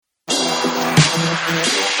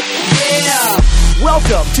Yeah!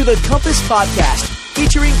 Welcome to the Compass Podcast,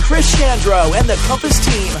 featuring Chris Chandro and the Compass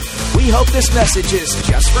team. We hope this message is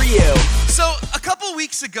just for you. So a couple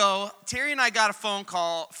weeks ago, Terry and I got a phone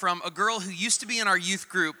call from a girl who used to be in our youth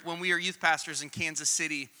group when we were youth pastors in Kansas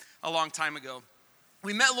City a long time ago.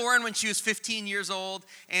 We met Lauren when she was 15 years old,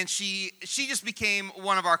 and she just became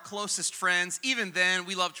one of our closest friends. Even then,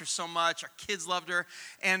 we loved her so much. Our kids loved her,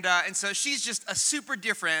 and so she's just a super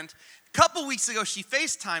dear friend. A couple weeks ago, she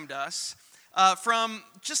FaceTimed us from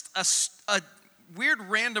just a weird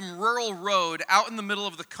random rural road out in the middle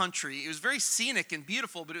of the country. It was very scenic and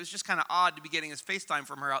beautiful, but it was just kind of odd to be getting this FaceTime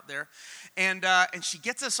from her out there. And she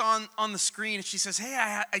gets us on the screen, and she says, hey,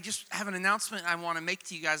 I just have an announcement I want to make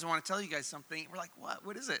to you guys. I want to tell you guys something. We're like, what?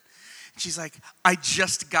 What is it? And she's like, I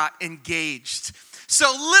just got engaged.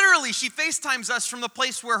 So literally, she FaceTimes us from the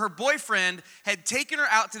place where her boyfriend had taken her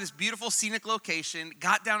out to this beautiful scenic location,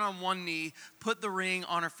 got down on one knee, put the ring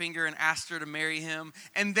on her finger, and asked her to marry him.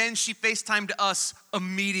 And then she FaceTimed us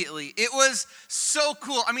immediately. It was so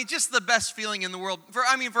cool. I mean, just the best feeling in the world. For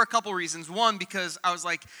a couple reasons. One, because I was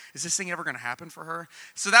like, is this thing ever going to happen for her?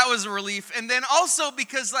 So that was a relief. And then also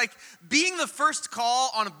because, like, being the first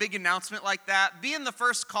call on a big announcement like that, being the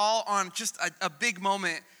first call on just a big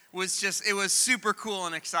moment it was super cool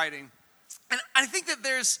and exciting. And I think that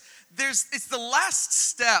it's the last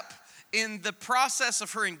step in the process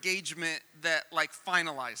of her engagement that like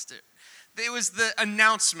finalized it. It was the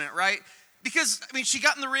announcement, right? Because, I mean, she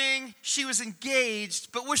got in the ring, she was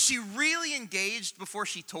engaged, but was she really engaged before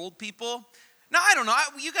she told people? Now, I don't know.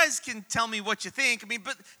 You guys can tell me what you think. I mean,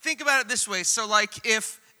 but think about it this way. So, like,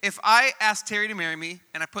 if I asked Terry to marry me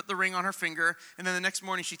and I put the ring on her finger, and then the next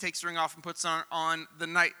morning she takes the ring off and puts it on the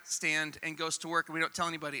nightstand and goes to work and we don't tell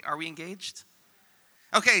anybody, are we engaged?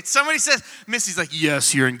 Okay, somebody says, Missy's like,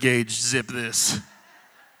 yes, you're engaged, zip this.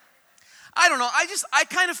 I don't know, I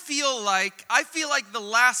kind of feel like the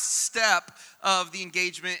last step of the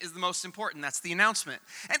engagement is the most important. That's the announcement.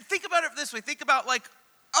 And think about it this way, think about like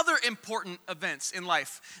other important events in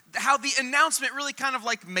life, how the announcement really kind of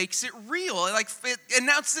like makes it real, like it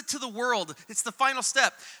announces it to the world. It's the final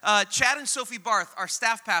step. Chad and Sophie Barth, our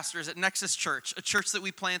staff pastors at Nexus Church, a church that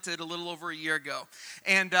we planted a little over a year ago,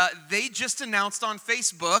 and they just announced on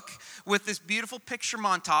Facebook with this beautiful picture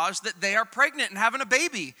montage that they are pregnant and having a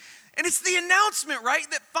baby. And it's the announcement, right,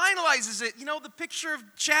 that finalizes it. You know, the picture of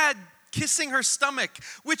Chad kissing her stomach,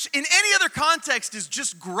 which in any other context is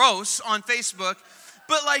just gross on Facebook.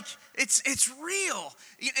 But like, it's real.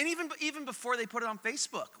 And even before they put it on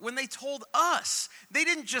Facebook, when they told us, they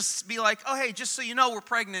didn't just be like, oh, hey, just so you know, we're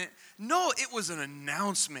pregnant. No, it was an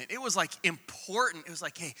announcement. It was like important. It was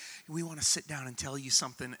like, hey, we want to sit down and tell you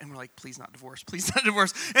something. And we're like, please not divorce, please not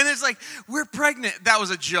divorce. And it's like, we're pregnant. That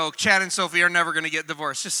was a joke. Chad and Sophie are never going to get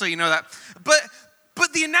divorced, just so you know that. But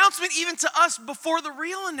the announcement, even to us before the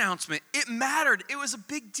real announcement, it mattered. It was a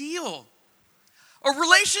big deal. A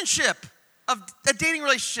relationship. A dating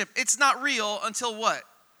relationship, it's not real until what?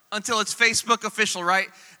 Until it's Facebook official, right?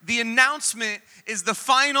 The announcement is the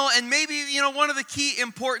final and maybe, one of the key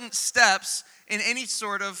important steps in any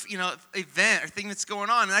sort of, event or thing that's going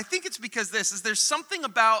on. And I think it's because there's something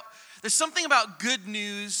about good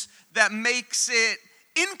news that makes it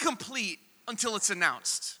incomplete until it's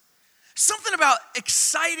announced. Something about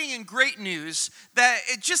exciting and great news that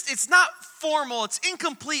it's not formal, it's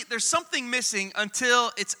incomplete. There's something missing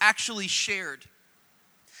until it's actually shared.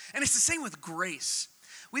 And it's the same with grace.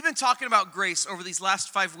 We've been talking about grace over these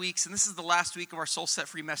last 5 weeks, and this is the last week of our Soul Set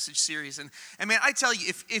Free message series. And man, I tell you,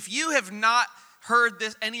 if you have not heard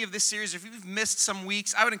any of this series, if you've missed some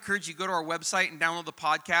weeks, I would encourage you to go to our website and download the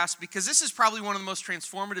podcast, because this is probably one of the most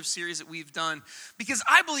transformative series that we've done. Because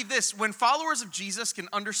I believe this, when followers of Jesus can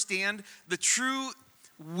understand the true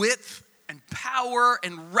width and power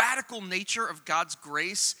and radical nature of God's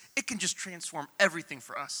grace, it can just transform everything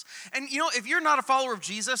for us. And if you're not a follower of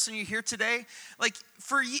Jesus and you're here today, like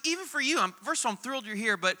even for you, first of all, I'm thrilled you're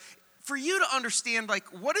here, but for you to understand, like,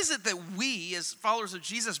 what is it that we, as followers of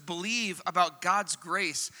Jesus, believe about God's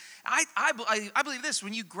grace? I believe this.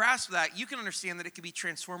 When you grasp that, you can understand that it can be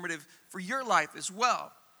transformative for your life as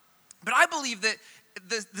well. But I believe that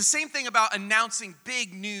the same thing about announcing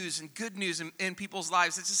big news and good news in people's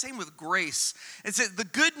lives, it's the same with grace. It's that the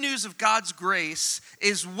good news of God's grace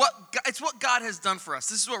is what God has done for us.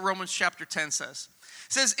 This is what Romans chapter 10 says.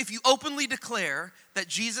 It says, if you openly declare that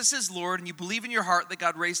Jesus is Lord and you believe in your heart that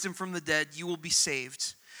God raised him from the dead, you will be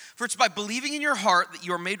saved. For it's by believing in your heart that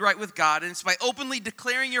you are made right with God, and it's by openly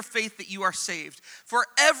declaring your faith that you are saved. For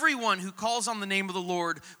everyone who calls on the name of the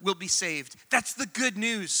Lord will be saved. That's the good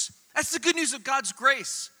news. That's the good news of God's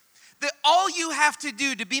grace. That all you have to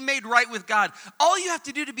do to be made right with God, all you have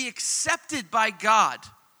to do to be accepted by God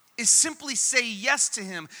is simply say yes to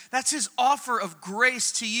him. That's his offer of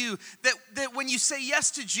grace to you. That when you say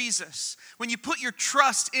yes to Jesus, when you put your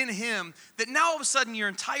trust in him, that now all of a sudden your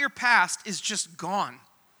entire past is just gone.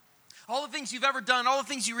 All the things you've ever done, all the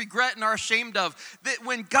things you regret and are ashamed of, that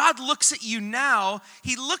when God looks at you now,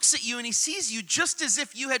 he looks at you and he sees you just as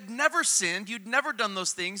if you had never sinned, you'd never done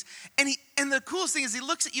those things. And the coolest thing is he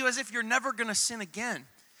looks at you as if you're never going to sin again.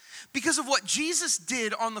 Because of what Jesus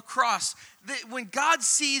did on the cross, that when God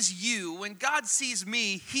sees you, when God sees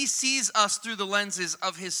me, he sees us through the lenses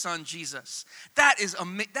of his son, Jesus. That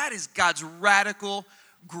is God's radical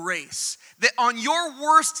grace. That on your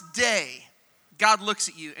worst day, God looks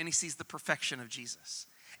at you and he sees the perfection of Jesus.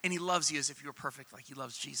 And he loves you as if you were perfect like he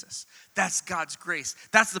loves Jesus. That's God's grace.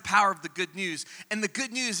 That's the power of the good news. And the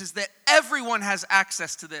good news is that everyone has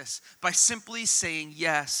access to this by simply saying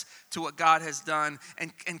yes to what God has done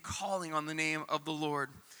and calling on the name of the Lord.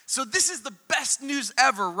 So this is the best news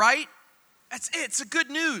ever, right? That's it. It's a good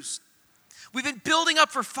news. We've been building up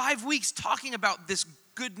for 5 weeks talking about this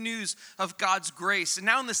good news of God's grace. And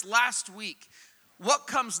now in this last week, what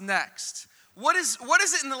comes next? What is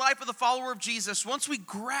it in the life of the follower of Jesus once we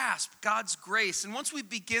grasp God's grace and once we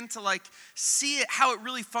begin to see it, how it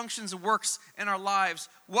really functions and works in our lives,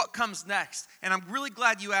 what comes next? And I'm really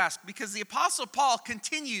glad you asked, because the Apostle Paul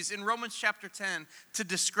continues in Romans chapter 10 to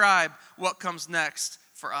describe what comes next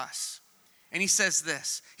for us. And he says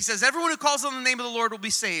this. He says, everyone who calls on the name of the Lord will be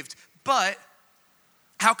saved, but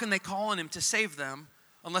how can they call on him to save them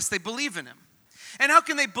unless they believe in him? And how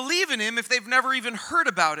can they believe in him if they've never even heard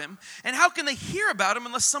about him? And how can they hear about him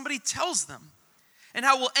unless somebody tells them? And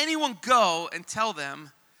how will anyone go and tell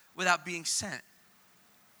them without being sent?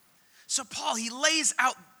 So Paul, he lays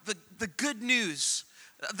out the good news,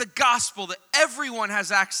 the gospel, that everyone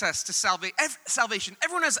has access to salvation.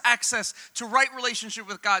 Everyone has access to right relationship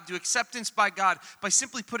with God, to acceptance by God, by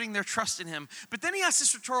simply putting their trust in him. But then he asks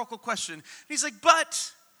this rhetorical question. He's like,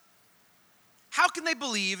 but how can they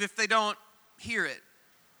believe if they don't hear it?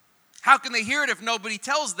 How can they hear it if nobody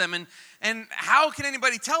tells them? And how can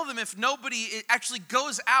anybody tell them if nobody actually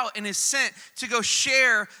goes out and is sent to go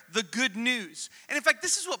share the good news? And in fact,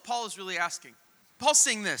 this is what Paul is really asking. Paul's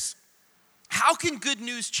saying this: how can good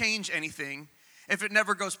news change anything if it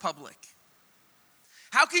never goes public?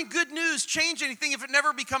 How can good news change anything if it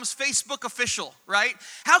never becomes Facebook official, right?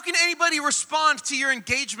 How can anybody respond to your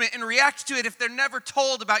engagement and react to it if they're never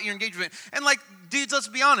told about your engagement? And dudes, let's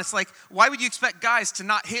be honest, why would you expect guys to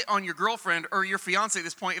not hit on your girlfriend or your fiance at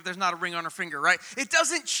this point if there's not a ring on her finger, right? It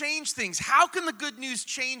doesn't change things. How can the good news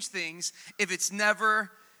change things if it's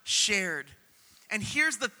never shared? And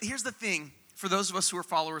here's the thing for those of us who are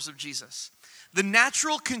followers of Jesus. The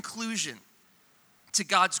natural conclusion to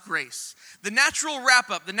God's grace, the natural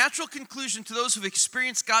wrap-up, the natural conclusion to those who've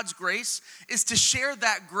experienced God's grace is to share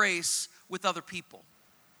that grace with other people.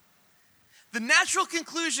 The natural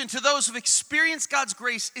conclusion to those who've experienced God's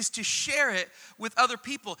grace is to share it with other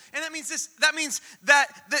people. And that means this, that means that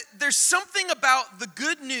there's something about the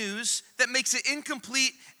good news that makes it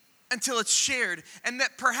incomplete until it's shared. And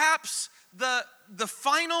that perhaps the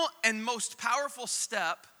final and most powerful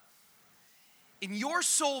step in your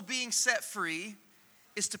soul being set free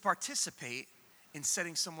is to participate in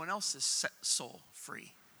setting someone else's soul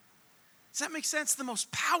free. Does that make sense? One of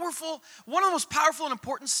the most powerful and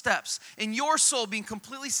important steps in your soul being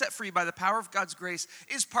completely set free by the power of God's grace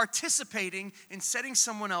is participating in setting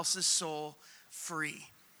someone else's soul free.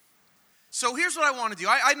 So here's what I want to do.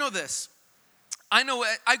 I know this.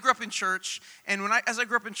 I grew up in church, and as I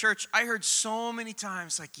grew up in church, I heard so many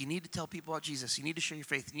times, you need to tell people about Jesus, you need to share your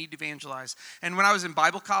faith, you need to evangelize. And when I was in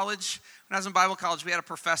Bible college, we had a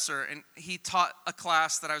professor, and he taught a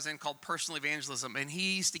class that I was in called personal evangelism. And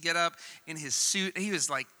he used to get up in his suit. He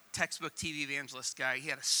was textbook TV evangelist guy. He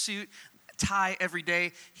had a suit, tie every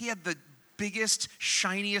day. He had the biggest,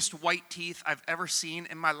 shiniest white teeth I've ever seen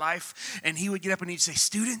in my life. And he would get up and he'd say,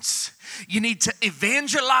 students, you need to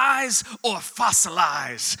evangelize or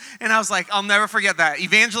fossilize. And I was like, I'll never forget that.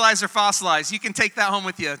 Evangelize or fossilize. You can take that home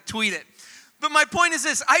with you. Tweet it. But my point is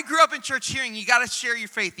this: I grew up in church hearing you got to share your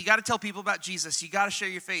faith. You got to tell people about Jesus. You got to share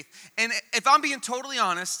your faith. And if I'm being totally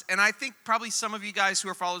honest, and I think probably some of you guys who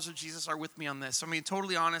are followers of Jesus are with me on this, I'm being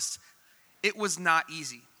totally honest, it was not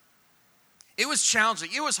easy. It was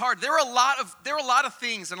challenging. It was hard. There were a lot of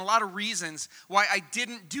things and a lot of reasons why I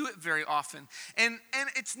didn't do it very often. And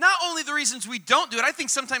it's not only the reasons we don't do it. I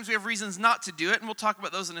think sometimes we have reasons not to do it, and we'll talk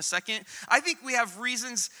about those in a second. I think we have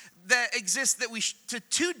reasons that exist that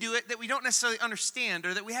to do it that we don't necessarily understand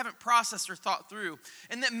or that we haven't processed or thought through.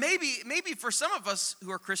 And that maybe for some of us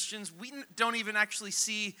who are Christians, we don't even actually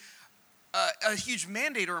see a huge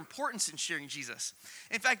mandate or importance in sharing Jesus.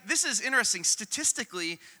 In fact, this is interesting.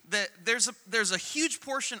 Statistically, that there's a huge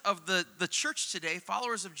portion of the church today,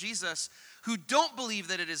 followers of Jesus, who don't believe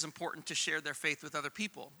that it is important to share their faith with other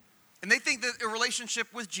people. And they think that a relationship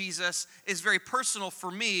with Jesus is very personal for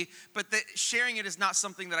me, but that sharing it is not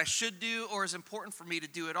something that I should do or is important for me to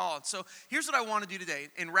do at all. And so here's what I want to do today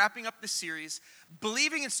in wrapping up this series,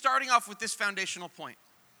 believing and starting off with this foundational point,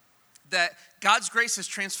 that God's grace has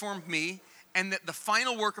transformed me, and that the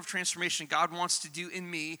final work of transformation God wants to do in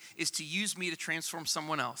me is to use me to transform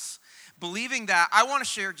someone else. Believing that, I want to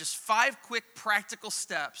share just 5 quick practical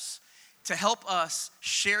steps to help us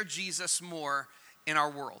share Jesus more in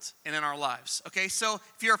our world and in our lives. Okay, so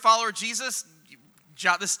if you're a follower of Jesus,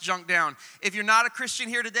 jot this junk down. If you're not a Christian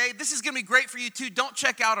here today, this is going to be great for you too. Don't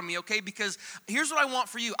check out on me, okay? Because here's what I want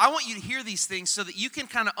for you. I want you to hear these things so that you can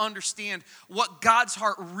kind of understand what God's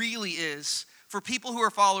heart really is for people who are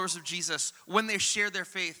followers of Jesus when they share their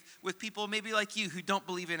faith with people maybe like you who don't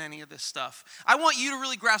believe in any of this stuff. I want you to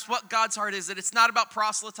really grasp what God's heart is, that it's not about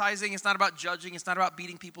proselytizing, it's not about judging, it's not about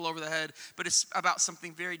beating people over the head, but it's about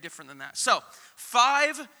something very different than that. So,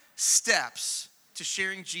 5 steps to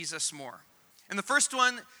sharing Jesus more. And the first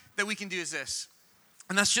one that we can do is this,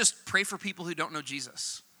 and that's just pray for people who don't know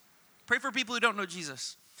Jesus. Pray for people who don't know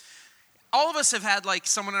Jesus. All of us have had like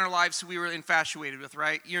someone in our lives who we were infatuated with,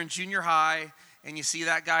 right? You're in junior high and you see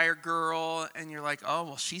that guy or girl and you're like, oh,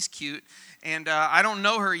 well, she's cute. And I don't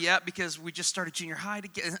know her yet because we just started junior high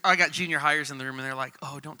together. I got junior hires in the room and they're like,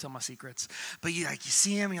 oh, don't tell my secrets. But you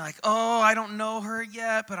see him and you're like, oh, I don't know her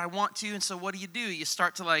yet, but I want to. And so what do? You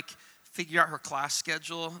start to like figure out her class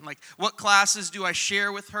schedule. Like, what classes do I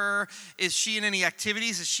share with her? Is she in any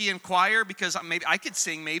activities? Is she in choir? Because maybe I could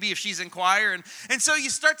sing maybe if she's in choir. And so you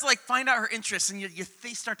start to like find out her interests and you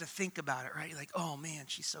start to think about it, right? You're like, oh man,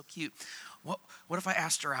 she's so cute. What if I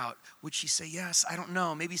asked her out? Would she say yes? I don't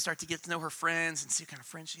know. Maybe start to get to know her friends and see what kind of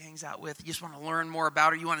friends she hangs out with. You just want to learn more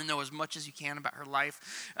about her. You want to know as much as you can about her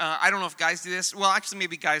life. I don't know if guys do this. Well, actually,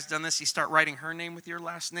 maybe guys done this. You start writing her name with your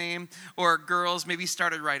last name. Or girls, maybe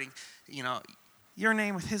started writing, your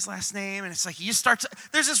name with his last name. And it's like you just start to,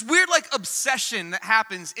 there's this weird like obsession that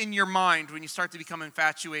happens in your mind when you start to become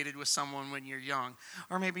infatuated with someone when you're young.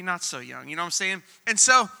 Or maybe not so young. You know what I'm saying? And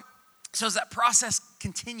so as that process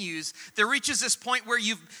continues, there reaches this point where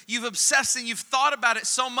you've obsessed and you've thought about it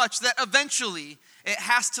so much that eventually it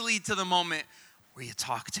has to lead to the moment where you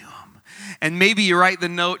talk to them. And maybe you write the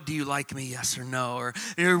note, do you like me, yes or no? Or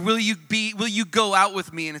will you go out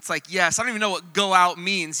with me? And it's like, yes. I don't even know what go out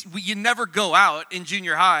means. You never go out in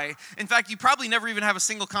junior high. In fact, you probably never even have a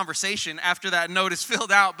single conversation after that note is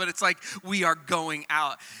filled out, but it's like, we are going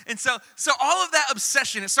out. And so all of that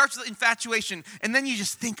obsession, it starts with infatuation, and then you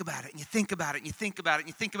just think about it, and you think about it, and you think about it, and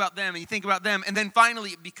you think about them, and you think about them, and then finally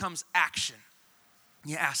it becomes action.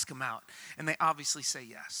 You ask them out, and they obviously say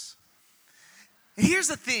yes. Here's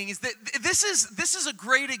the thing, is that this is a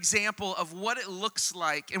great example of what it looks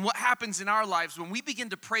like and what happens in our lives when we begin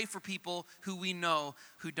to pray for people who we know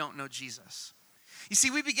who don't know Jesus. You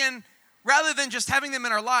see, we begin, rather than just having them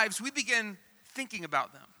in our lives, we begin thinking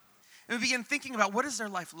about them. And we begin thinking about, what does their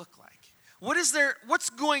life look like? What's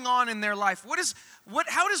going on in their life?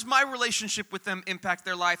 How does my relationship with them impact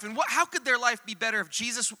their life? And how could their life be better if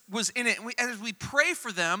Jesus was in it? And as we pray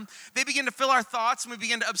for them, they begin to fill our thoughts and we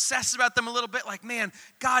begin to obsess about them a little bit like, man,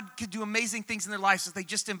 God could do amazing things in their lives if they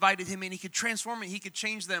just invited him in. He could transform them, he could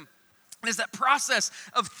change them. And as that process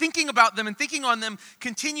of thinking about them and thinking on them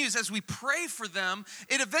continues as we pray for them,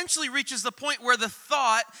 it eventually reaches the point where the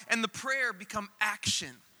thought and the prayer become action.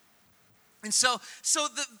 And so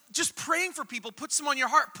just praying for people puts them on your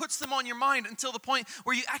heart, puts them on your mind until the point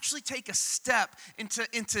where you actually take a step into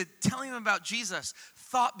telling them about Jesus.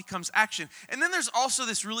 Thought becomes action. And then there's also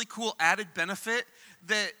this really cool added benefit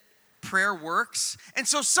that prayer works. And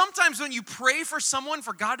so sometimes when you pray for someone,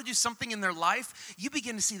 for God to do something in their life, you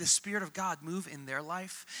begin to see the Spirit of God move in their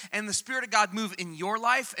life and the Spirit of God move in your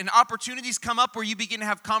life, and opportunities come up where you begin to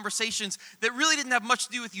have conversations that really didn't have much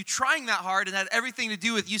to do with you trying that hard and had everything to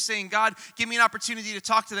do with you saying, God, give me an opportunity to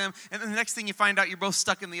talk to them. And then the next thing you find out, you're both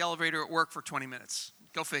stuck in the elevator at work for 20 minutes.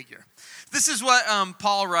 Go figure. This is what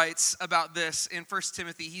Paul writes about this in 1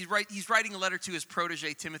 Timothy. He's writing a letter to his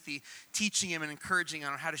protege, Timothy, teaching him and encouraging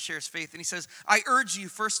him on how to share his faith. And he says, I urge you,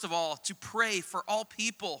 first of all, to pray for all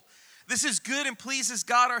people. This is good and pleases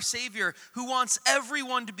God our Savior, who wants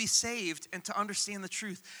everyone to be saved and to understand the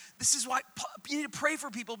truth. This is why you need to pray for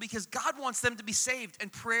people, because God wants them to be saved,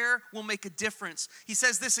 and prayer will make a difference. He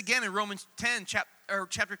says this again in Romans 10,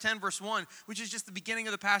 chapter 10, verse 1, which is just the beginning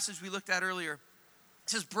of the passage we looked at earlier. It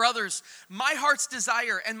says, brothers, my heart's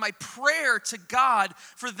desire and my prayer to God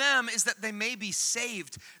for them is that they may be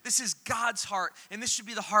saved. This is God's heart, and this should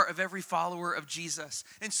be the heart of every follower of Jesus.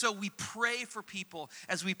 And so we pray for people.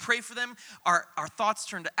 As we pray for them, our thoughts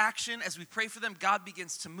turn to action. As we pray for them, God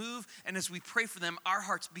begins to move. And as we pray for them, our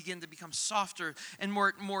hearts begin to become softer and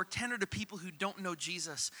more tender to people who don't know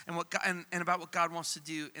Jesus and about what God wants to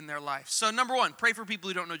do in their life. So number one, pray for people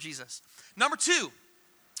who don't know Jesus. Number two,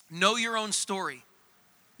 know your own story.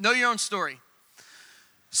 Know your own story.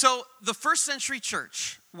 So the first century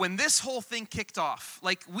church, when this whole thing kicked off,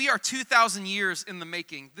 like we are 2,000 years in the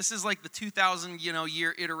making. This is like the 2,000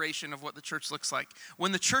 year iteration of what the church looks like.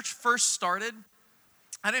 When the church first started,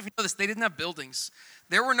 I don't know if you know this, they didn't have buildings.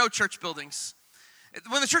 There were no church buildings.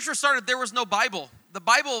 When the church first started, there was no Bible. The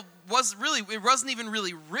Bible wasn't even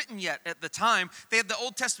really written yet at the time. They had the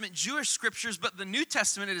Old Testament Jewish scriptures, but the New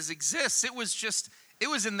Testament, as it exists, it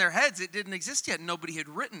was in their heads. It didn't exist yet. Nobody had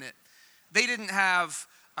written it. They didn't have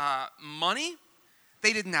money.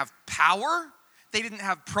 They didn't have power. They didn't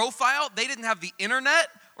have profile. They didn't have the internet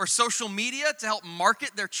or social media to help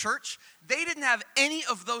market their church. They didn't have any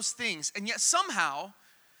of those things. And yet somehow,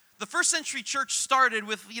 the first century church started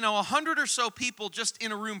with 100 or so people just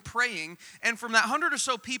in a room praying. And from that 100 or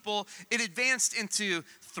so people, it advanced into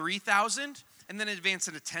 3,000. And then it advanced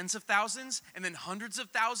into tens of thousands, and then hundreds of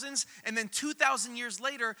thousands. And then 2,000 years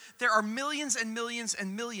later, there are millions and millions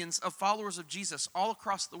and millions of followers of Jesus all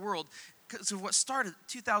across the world. Because of what started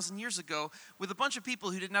 2,000 years ago with a bunch of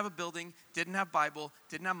people who didn't have a building, didn't have Bible,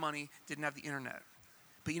 didn't have money, didn't have the internet.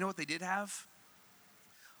 But you know what they did have?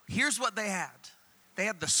 Here's what they had. They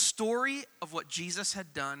had the story of what Jesus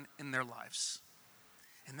had done in their lives.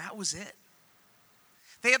 And that was it.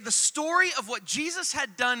 They had the story of what Jesus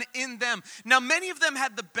had done in them. Now, many of them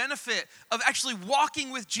had the benefit of actually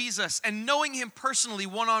walking with Jesus and knowing him personally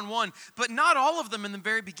one-on-one, but not all of them in the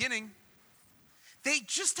very beginning. They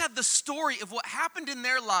just had the story of what happened in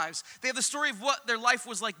their lives. They had the story of what their life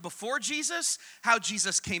was like before Jesus, how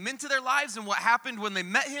Jesus came into their lives and what happened when they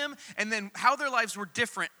met him, and then how their lives were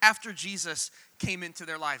different after Jesus came into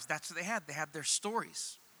their lives. That's what they had. They had their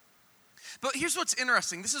stories. But here's what's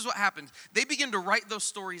interesting. This is what happened. They began to write those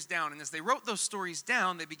stories down. And as they wrote those stories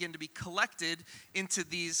down, they began to be collected into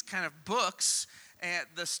these kind of books,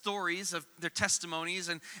 the stories of their testimonies.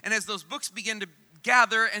 And as those books began to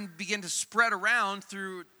gather and begin to spread around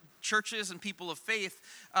through churches and people of faith,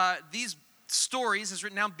 these stories, as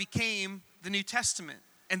written down, became the New Testament.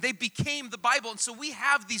 And they became the Bible. And so we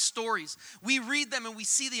have these stories. We read them and we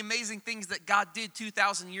see the amazing things that God did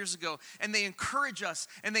 2,000 years ago. And they encourage us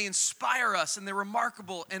and they inspire us and they're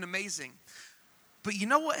remarkable and amazing. But you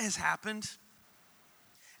know what has happened?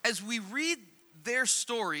 As we read their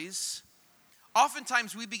stories,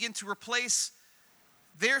 oftentimes we begin to replace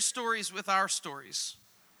their stories with our stories.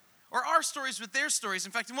 Or our stories with their stories.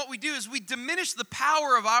 In fact, and what we do is we diminish the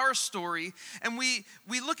power of our story, and we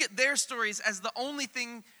look at their stories as the only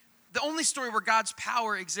story where God's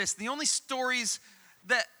power exists. The only stories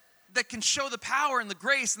that can show the power and the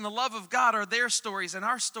grace and the love of God are their stories, and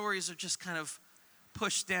our stories are just kind of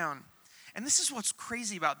pushed down. And this is what's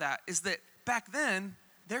crazy about that, is that back then,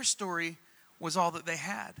 their story was all that they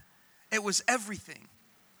had. It was everything.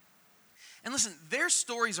 And listen, their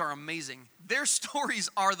stories are amazing. Their stories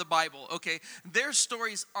are the Bible, okay? Their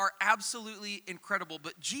stories are absolutely incredible.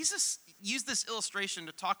 But Jesus used this illustration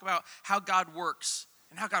to talk about how God works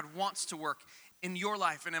and how God wants to work in your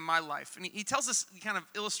life and in my life. And he tells us kind of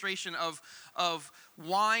illustration of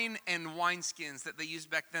wine and wineskins that they used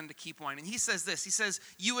back then to keep wine. And he says this, he says,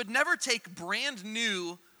 you would never take brand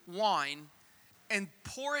new wine and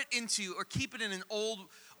pour it into or keep it in an old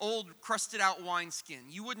crusted out wineskin.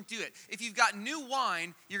 You wouldn't do it. If you've got new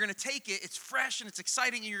wine, you're going to take it, it's fresh and it's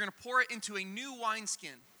exciting, and you're going to pour it into a new wineskin.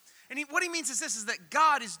 And what he means is this, is that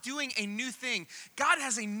God is doing a new thing. God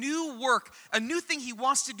has a new work, a new thing he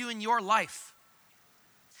wants to do in your life.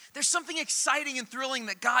 There's something exciting and thrilling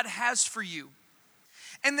that God has for you.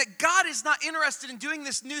 And that God is not interested in doing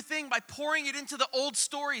this new thing by pouring it into the old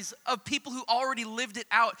stories of people who already lived it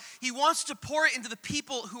out. He wants to pour it into the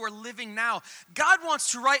people who are living now. God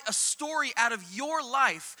wants to write a story out of your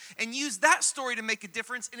life and use that story to make a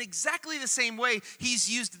difference in exactly the same way He's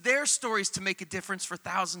used their stories to make a difference for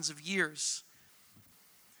thousands of years.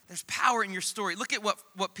 There's power in your story. Look at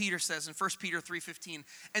what Peter says in 1 Peter 3:15.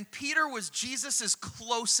 And Peter was Jesus'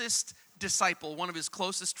 closest disciple, one of his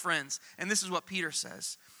closest friends. And this is what Peter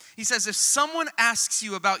says. He says, if someone asks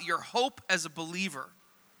you about your hope as a believer,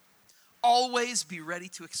 always be ready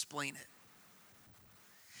to explain it.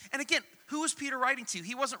 And again, who was Peter writing to?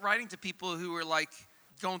 He wasn't writing to people who were like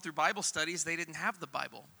going through Bible studies. They didn't have the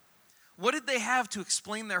Bible. What did they have to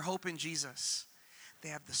explain their hope in Jesus? They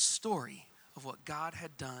have the story of what God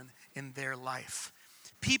had done in their life.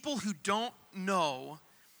 People who don't know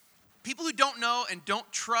and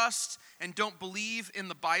don't trust and don't believe in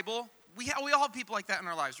the Bible, we all have people like that in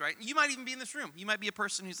our lives, right? You might even be in this room. You might be a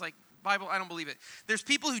person who's like, Bible, I don't believe it. There's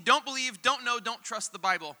people who don't believe, don't know, don't trust the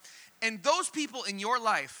Bible. And those people in your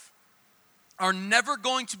life are never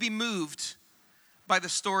going to be moved by the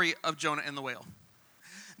story of Jonah and the whale.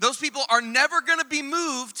 Those people are never going to be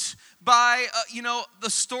moved by, the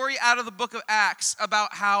story out of the book of Acts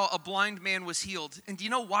about how a blind man was healed. And do you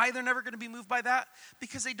know why they're never going to be moved by that?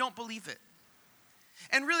 Because they don't believe it.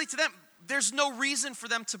 And really to them, there's no reason for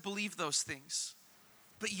them to believe those things.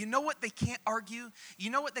 But you know what they can't argue? You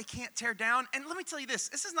know what they can't tear down? And let me tell you this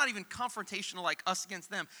is not even confrontational like us against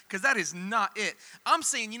them, because that is not it. I'm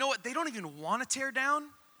saying, you know what? They don't even want to tear down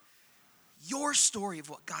your story of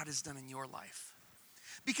what God has done in your life.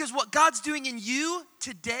 Because what God's doing in you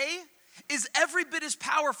today is every bit as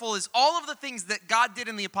powerful as all of the things that God did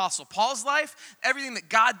in the Apostle Paul's life, everything that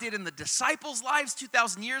God did in the disciples' lives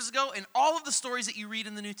 2,000 years ago, and all of the stories that you read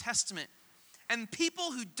in the New Testament. And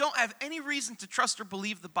people who don't have any reason to trust or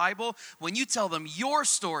believe the Bible, when you tell them your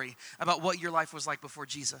story about what your life was like before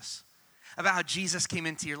Jesus, about how Jesus came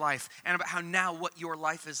into your life, and about how now what your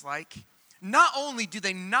life is like, not only do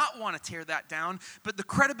they not want to tear that down, but the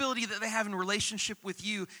credibility that they have in relationship with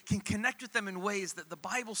you can connect with them in ways that the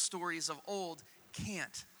Bible stories of old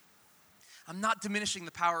can't. I'm not diminishing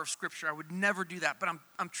the power of Scripture. I would never do that, but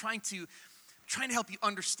I'm trying to help you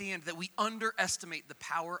understand that we underestimate the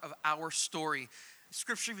power of our story.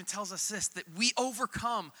 Scripture even tells us this, that we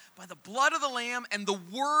overcome by the blood of the Lamb and the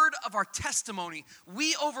word of our testimony.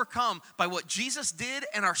 We overcome by what Jesus did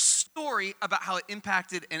and our story about how it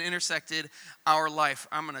impacted and intersected our life.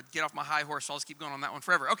 I'm going to get off my high horse, so I'll just keep going on that one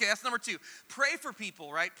forever. Okay, that's number 2. Pray for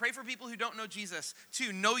people, right? Pray for people who don't know Jesus.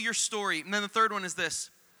 2, know your story. And then the third one is this,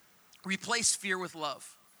 replace fear with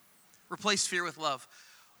love. Replace fear with love.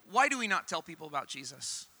 Why do we not tell people about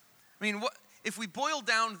Jesus? I mean, if we boil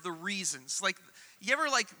down the reasons, like, you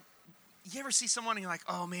ever see someone and you're like,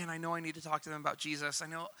 oh man, I know I need to talk to them about Jesus.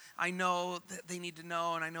 I know that they need to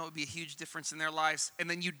know, and I know it would be a huge difference in their lives. And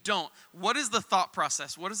then you don't. What is the thought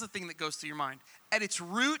process? What is the thing that goes through your mind? At its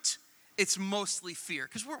root, it's mostly fear,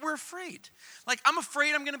 because we're afraid. Like, I'm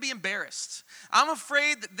afraid I'm going to be embarrassed. I'm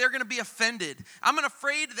afraid that they're going to be offended. I'm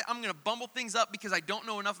afraid that I'm going to bumble things up because I don't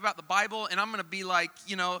know enough about the Bible, and I'm going to be like,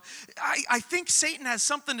 I think Satan has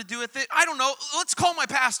something to do with it. I don't know. Let's call my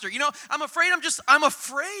pastor. I'm afraid I'm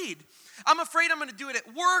afraid. I'm afraid I'm going to do it at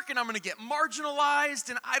work, and I'm going to get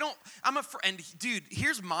marginalized, and I'm afraid. And dude,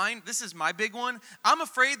 here's mine. This is my big one. I'm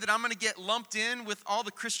afraid that I'm going to get lumped in with all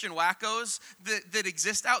the Christian wackos that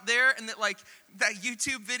exist out there, and that like that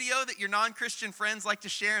YouTube video that your non-Christian friends like to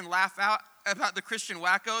share and laugh out about the Christian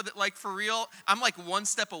wacko, that like for real, I'm like one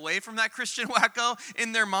step away from that Christian wacko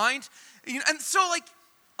in their mind. And so like,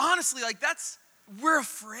 honestly, like we're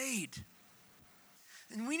afraid.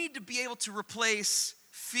 And we need to be able to replace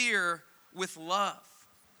fear with love.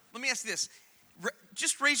 Let me ask you this.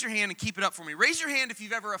 Just raise your hand and keep it up for me. Raise your hand if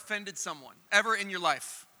you've ever offended someone, ever in your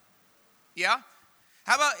life. Yeah?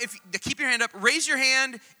 How about keep your hand up. Raise your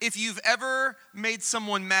hand if you've ever made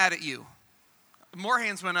someone mad at you. More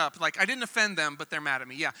hands went up. Like, I didn't offend them, but they're mad at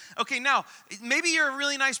me. Yeah. Okay, now, maybe you're a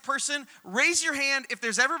really nice person. Raise your hand if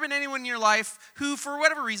there's ever been anyone in your life who, for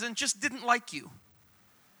whatever reason, just didn't like you.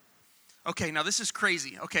 Okay, now this is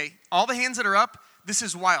crazy. Okay, all the hands that are up, this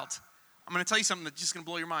is wild. I'm going to tell you something that's just going to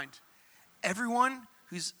blow your mind. Everyone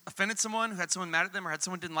who's offended someone, who had someone mad at them, or had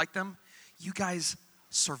someone didn't like them, you guys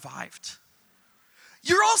survived.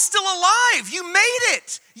 You're all still alive. You made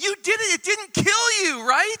it. You did it. It didn't kill you,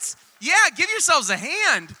 right? Yeah, give yourselves a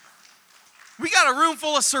hand. We got a room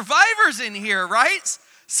full of survivors in here, right?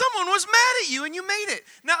 Someone was mad at you and you made it.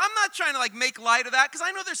 Now, I'm not trying to like make light of that because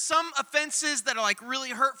I know there's some offenses that are like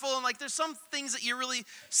really hurtful and like there's some things that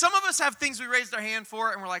some of us have things we raised our hand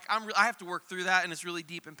for and we're like, I have to work through that and it's really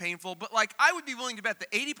deep and painful. But like I would be willing to bet that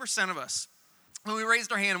 80% of us, when we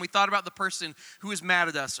raised our hand and we thought about the person who was mad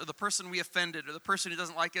at us or the person we offended or the person who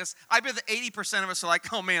doesn't like us, I bet that 80% of us are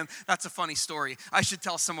like, oh man, that's a funny story. I should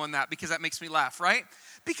tell someone that because that makes me laugh, right?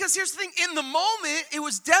 Because here's the thing, in the moment, it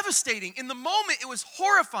was devastating. In the moment, it was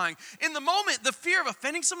horrifying. In the moment, the fear of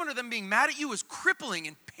offending someone or them being mad at you was crippling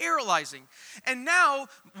and paralyzing. And now,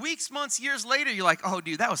 weeks, months, years later, you're like, oh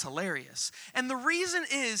dude, that was hilarious. And the reason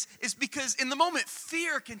is because in the moment,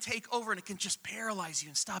 fear can take over and it can just paralyze you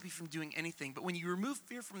and stop you from doing anything. But when you remove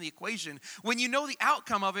fear from the equation, when you know the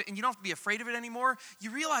outcome of it and you don't have to be afraid of it anymore,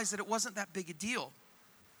 you realize that it wasn't that big a deal.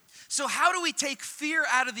 So how do we take fear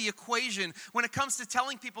out of the equation when it comes to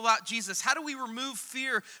telling people about Jesus? How do we remove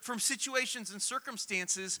fear from situations and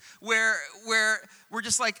circumstances where we're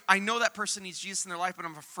just like, I know that person needs Jesus in their life, but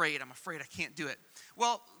I'm afraid I can't do it.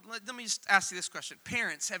 Well, let me just ask you this question.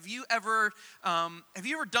 Parents, have you ever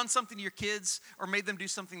done something to your kids or made them do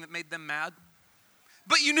something that made them mad?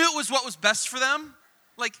 But you knew it was what was best for them?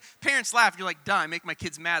 Like, parents laugh, you're like, duh, I make my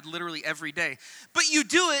kids mad literally every day. But you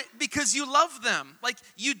do it because you love them. Like,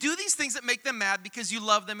 you do these things that make them mad because you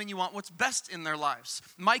love them and you want what's best in their lives.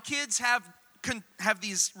 My kids have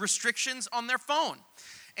these restrictions on their phone.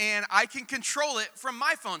 And I can control it from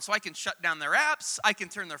my phone. So I can shut down their apps. I can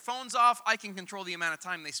turn their phones off. I can control the amount of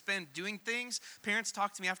time they spend doing things. Parents,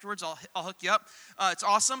 talk to me afterwards. I'll hook you up. It's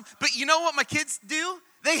awesome. But you know what my kids do?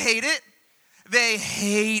 They hate it. They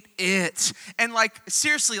hate it. And like,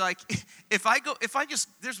 seriously, like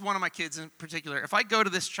there's one of my kids in particular. If I go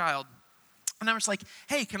to this child and I'm just like,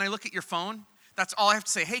 hey, can I look at your phone? That's all I have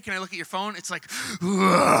to say. Hey, can I look at your phone? It's like, you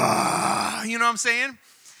know what I'm saying?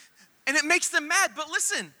 And it makes them mad. But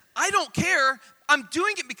listen, I don't care. I'm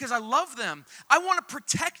doing it because I love them. I want to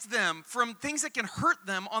protect them from things that can hurt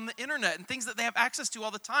them on the internet and things that they have access to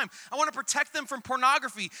all the time. I want to protect them from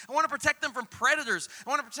pornography. I want to protect them from predators. I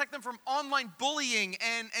want to protect them from online bullying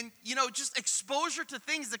and just exposure to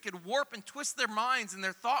things that could warp and twist their minds and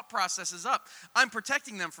their thought processes up. I'm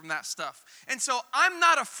protecting them from that stuff. And so I'm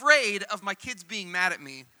not afraid of my kids being mad at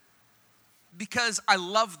me because I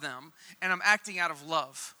love them and I'm acting out of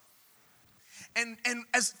love. And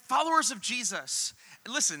as followers of Jesus,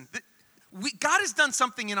 listen, God has done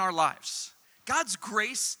something in our lives. God's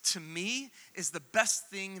grace to me is the best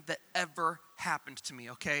thing that ever happened to me,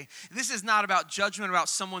 okay? This is not about judgment, about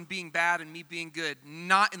someone being bad and me being good,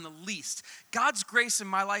 not in the least. God's grace in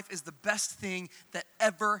my life is the best thing that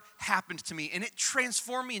ever happened to me, and it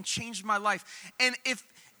transformed me and changed my life. And if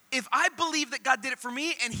I believe that God did it for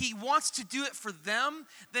me and he wants to do it for them,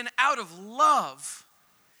 then out of love,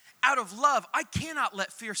 I cannot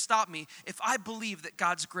let fear stop me if I believe that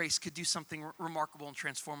God's grace could do something remarkable and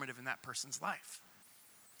transformative in that person's life.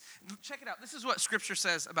 Check it out. This is what Scripture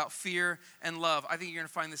says about fear and love. I think you're going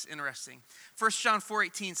to find this interesting. 1 John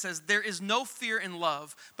 4:18 says, there is no fear in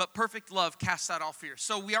love, but perfect love casts out all fear.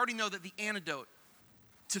 So we already know that the antidote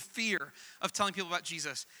to fear of telling people about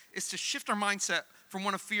Jesus is to shift our mindset from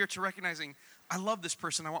one of fear to recognizing, I love this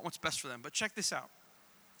person, I want what's best for them. But check this out.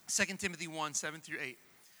 2 Timothy 1:7-8.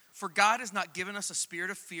 For God has not given us a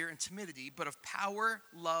spirit of fear and timidity, but of power,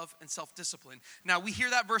 love, and self-discipline. Now, we hear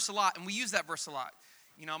that verse a lot, and we use that verse a lot.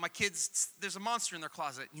 You know, my kids, there's a monster in their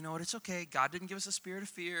closet. You know what, it's okay. God didn't give us a spirit of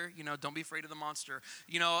fear. You know, don't be afraid of the monster.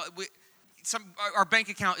 You know, our bank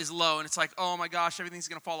account is low, and it's like, oh my gosh, everything's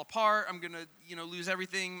going to fall apart. I'm going to, lose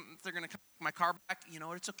everything. They're going to take my car back. You know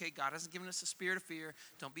what, it's okay. God hasn't given us a spirit of fear.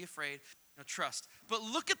 Don't be afraid. Trust. But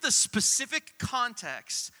look at the specific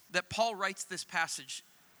context that Paul writes this passage.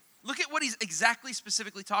 Look at what he's exactly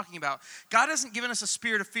specifically talking about. God hasn't given us a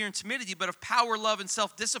spirit of fear and timidity, but of power, love, and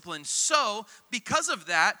self-discipline. So, because of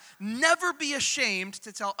that, never be ashamed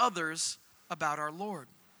to tell others about our Lord.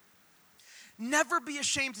 Never be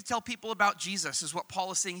ashamed to tell people about Jesus, is what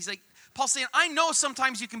Paul is saying. Paul's saying, I know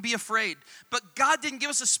sometimes you can be afraid, but God didn't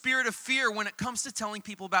give us a spirit of fear when it comes to telling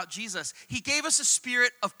people about Jesus. He gave us a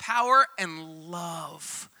spirit of power and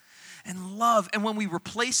love. And when we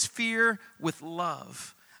replace fear with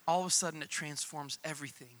love, all of a sudden it transforms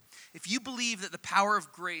everything. If you believe that the power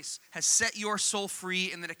of grace has set your soul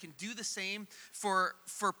free and that it can do the same for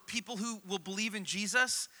people who will believe in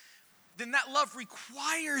Jesus, then that love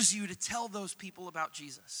requires you to tell those people about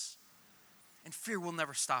Jesus. And fear will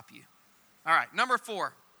never stop you. All right, number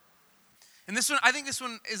 4. And this one, I think this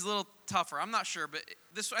one is a little tougher. I'm not sure, but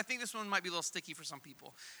I think this one might be a little sticky for some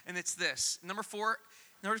people. And it's this. Number 4,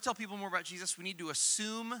 in order to tell people more about Jesus, we need to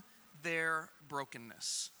assume their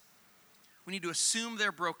brokenness. We need to assume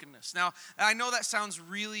their brokenness. Now, I know that sounds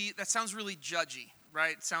really judgy,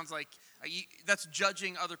 right? It sounds like that's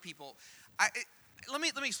judging other people. Let me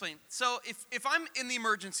explain. So if I'm in the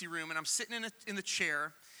emergency room and I'm sitting in the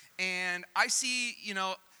chair and I see,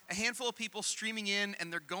 a handful of people streaming in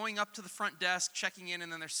and they're going up to the front desk, checking in,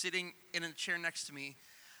 and then they're sitting in a chair next to me,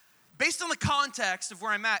 based on the context of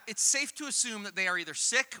where I'm at, it's safe to assume that they are either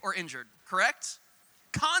sick or injured, correct?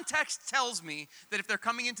 Context tells me that if they're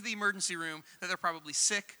coming into the emergency room, that they're probably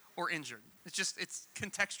sick or injured. It's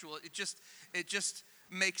contextual. It just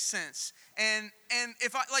makes sense. And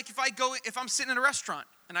if I'm sitting in a restaurant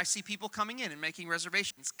and I see people coming in and making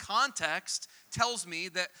reservations, context tells me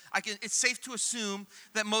that it's safe to assume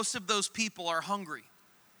that most of those people are hungry.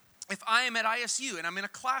 If I am at ISU and I'm in a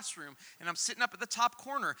classroom and I'm sitting up at the top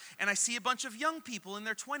corner and I see a bunch of young people in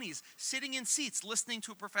their 20s sitting in seats listening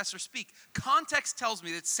to a professor speak, context tells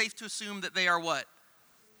me that it's safe to assume that they are what?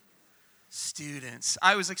 Students.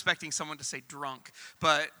 I was expecting someone to say drunk,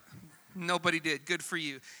 but nobody did. Good for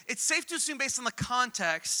you. It's safe to assume based on the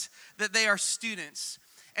context that they are students.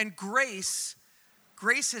 And grace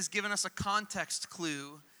has given us a context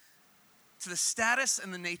clue to the status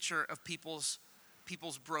and the nature of people's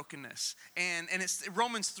brokenness. And it's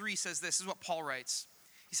Romans 3 says this is what Paul writes.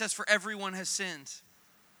 He says, "For everyone has sinned.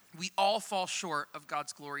 We all fall short of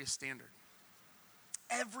God's glorious standard."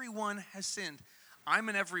 Everyone has sinned. I'm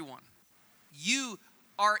in everyone. You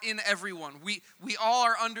are in everyone. We all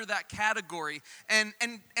are under that category. And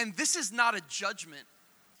this is not a judgment.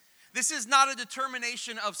 This is not a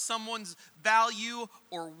determination of someone's value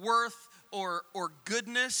or worth or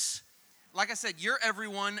goodness. Like I said, you're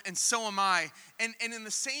everyone, and so am I. And in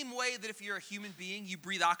the same way that if you're a human being, you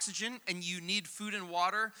breathe oxygen and you need food and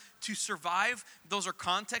water to survive, those are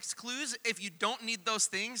context clues. If you don't need those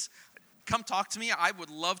things, come talk to me. I would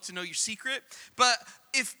love to know your secret. But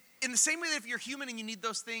if in the same way that if you're human and you need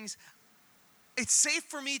those things, it's safe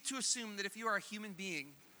for me to assume that if you are a human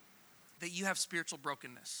being, that you have spiritual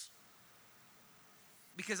brokenness.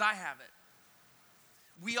 Because I have it.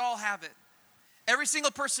 We all have it. Every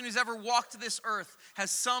single person who's ever walked this earth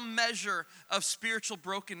has some measure of spiritual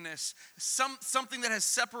brokenness, something that has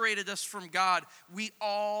separated us from God. We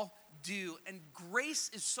all do. And grace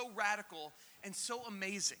is so radical and so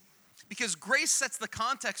amazing. Because grace sets the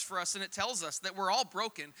context for us and it tells us that we're all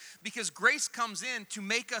broken. Because grace comes in to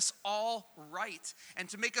make us all right and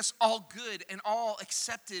to make us all good and all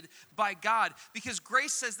accepted by God. Because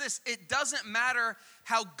grace says this, it doesn't matter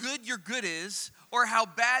how good your good is or how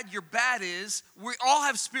bad your bad is, we all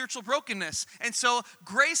have spiritual brokenness. And so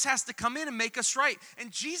grace has to come in and make us right.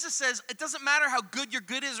 And Jesus says, it doesn't matter how good your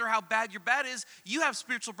good is or how bad your bad is, you have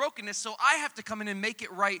spiritual brokenness, so I have to come in and make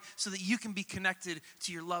it right so that you can be connected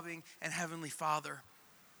to your loving and heavenly Father.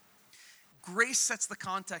 Grace sets the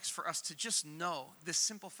context for us to just know this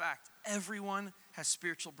simple fact. Everyone has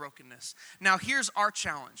spiritual brokenness. Now here's our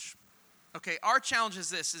challenge. Okay, our challenge is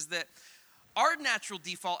this, is that our natural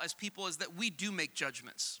default as people is that we do make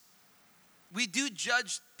judgments. We do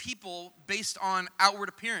judge people based on outward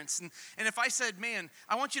appearance. And if I said, man,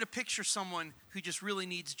 I want you to picture someone who just really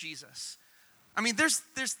needs Jesus. I mean, there's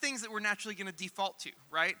things that we're naturally going to default to,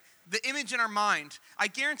 right? The image in our mind, I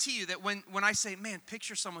guarantee you that when I say, man,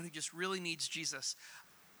 picture someone who just really needs Jesus,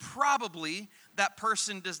 probably that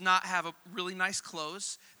person does not have a really nice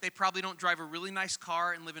clothes. They probably don't drive a really nice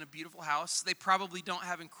car and live in a beautiful house. They probably don't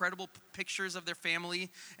have incredible pictures of their family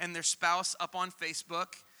and their spouse up on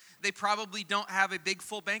Facebook. They probably don't have a big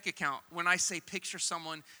full bank account when I say picture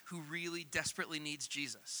someone who really desperately needs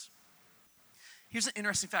Jesus. Here's an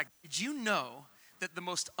interesting fact. Did you know that the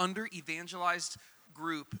most under-evangelized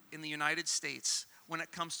group in the United States when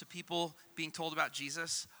it comes to people being told about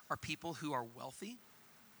Jesus are people who are wealthy?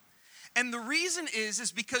 And the reason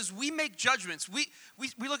is because we make judgments. We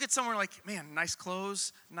look at someone like, man, nice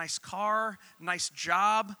clothes, nice car, nice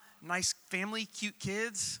job, nice family, cute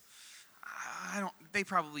kids. They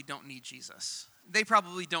probably don't need Jesus. They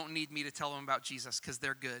probably don't need me to tell them about Jesus because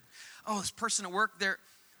they're good. Oh, this person at work,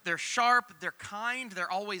 they're sharp, they're kind,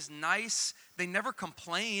 they're always nice, they never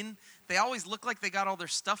complain, they always look like they got all their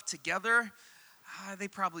stuff together. They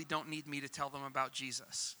probably don't need me to tell them about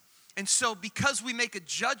Jesus. And so because we make a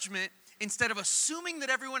judgment, instead of assuming that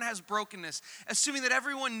everyone has brokenness, assuming that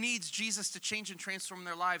everyone needs Jesus to change and transform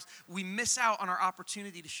their lives, we miss out on our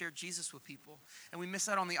opportunity to share Jesus with people. And we miss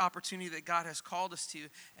out on the opportunity that God has called us to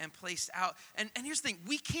and placed out. And here's the thing,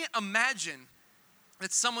 we can't imagine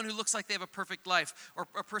that someone who looks like they have a perfect life or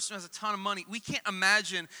a person who has a ton of money, we can't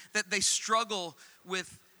imagine that they struggle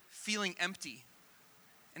with feeling empty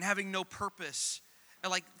and having no purpose and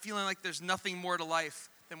like feeling like there's nothing more to life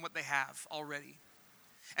than what they have already.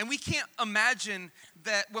 And we can't imagine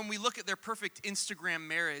that when we look at their perfect Instagram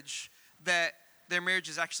marriage, that their marriage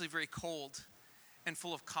is actually very cold and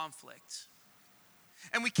full of conflict.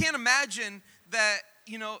 And we can't imagine that,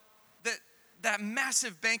 that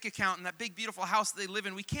massive bank account and that big, beautiful house that they live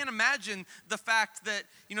in, we can't imagine the fact that,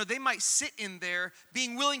 they might sit in there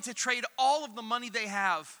being willing to trade all of the money they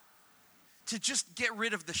have to just get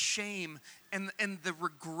rid of the shame and the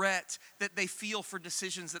regret that they feel for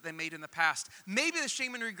decisions that they made in the past. Maybe the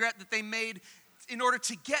shame and regret that they made in order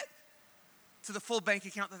to get to the full bank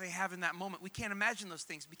account that they have in that moment. We can't imagine those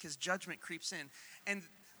things because judgment creeps in. And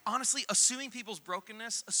honestly, assuming people's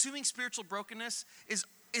brokenness, assuming spiritual brokenness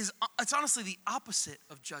it's honestly the opposite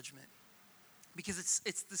of judgment. Because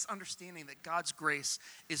it's this understanding that God's grace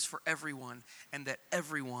is for everyone and that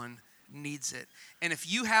everyone needs it. And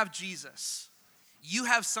if you have Jesus, you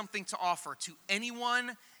have something to offer to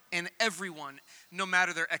anyone and everyone, no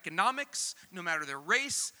matter their economics, no matter their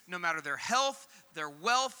race, no matter their health, their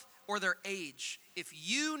wealth, or their age. If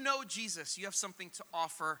you know Jesus, you have something to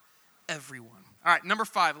offer everyone. All right, number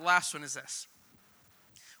 5, the last one is this.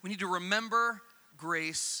 We need to remember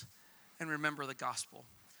grace and remember the gospel.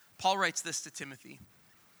 Paul writes this to Timothy.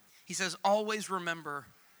 He says, always remember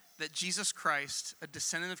that Jesus Christ, a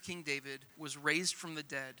descendant of King David, was raised from the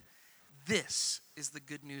dead. This is the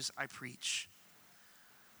good news I preach.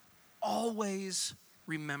 Always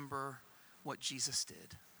remember what Jesus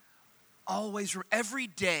did. Always, every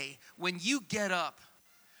day when you get up,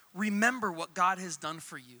 remember what God has done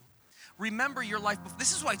for you. Remember your life before.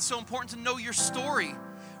 This is why it's so important to know your story.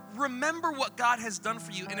 Remember what God has done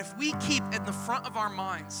for you. And if we keep in the front of our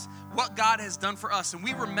minds what God has done for us and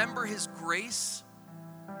we remember his grace,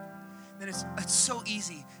 then it's so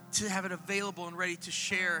easy to have it available and ready to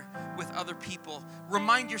share with other people.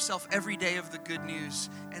 Remind yourself every day of the good news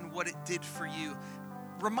and what it did for you.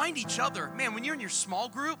 Remind each other. Man, when you're in your small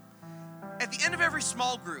group, at the end of every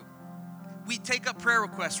small group, we take up prayer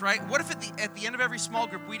requests, right? What if at the end of every small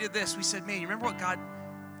group we did this? We said, man, you remember what God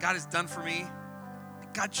has done for me?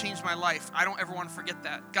 God changed my life. I don't ever want to forget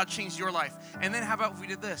that. God changed your life. And then how about if we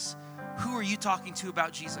did this? Who are you talking to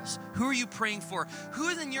about Jesus? Who are you praying for? Who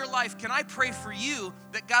is in your life? Can I pray for you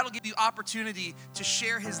that God will give you opportunity to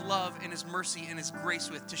share his love and his mercy and his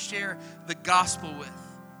grace with, to share the gospel with?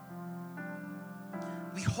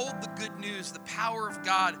 We hold the good news, the power of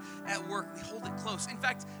God at work. We hold it close. In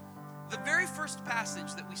fact, the very first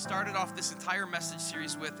passage that we started off this entire message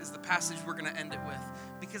series with is the passage we're going to end it with,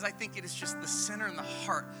 because I think it is just the center and the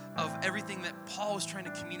heart of everything that Paul was trying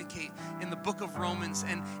to communicate in the book of Romans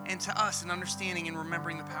and to us in understanding and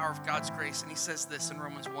remembering the power of God's grace. And he says this in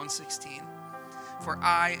Romans 1:16, "For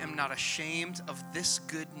I am not ashamed of this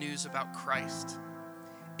good news about Christ.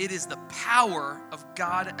 It is the power of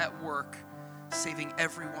God at work, saving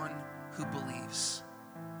everyone who believes."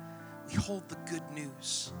 We hold the good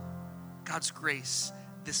news, God's grace,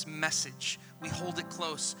 this message. We hold it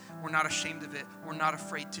close. We're not ashamed of it. We're not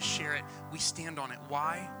afraid to share it. We stand on it.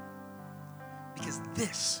 Why? Because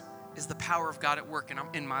this is the power of God at work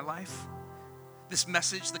in my life. This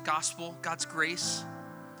message, the gospel, God's grace,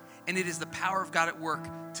 and it is the power of God at work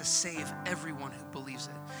to save everyone who believes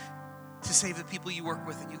it. To save the people you work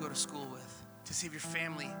with and you go to school with. To save your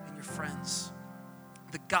family and your friends.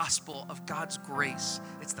 The gospel of God's grace.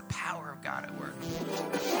 It's the power of God at work.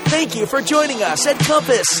 Thank you for joining us at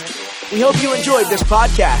Compass. We hope you enjoyed this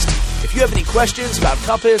podcast. If you have any questions about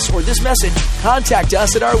Compass or this message, contact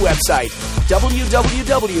us at our website,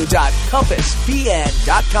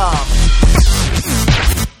 www.compassbn.com.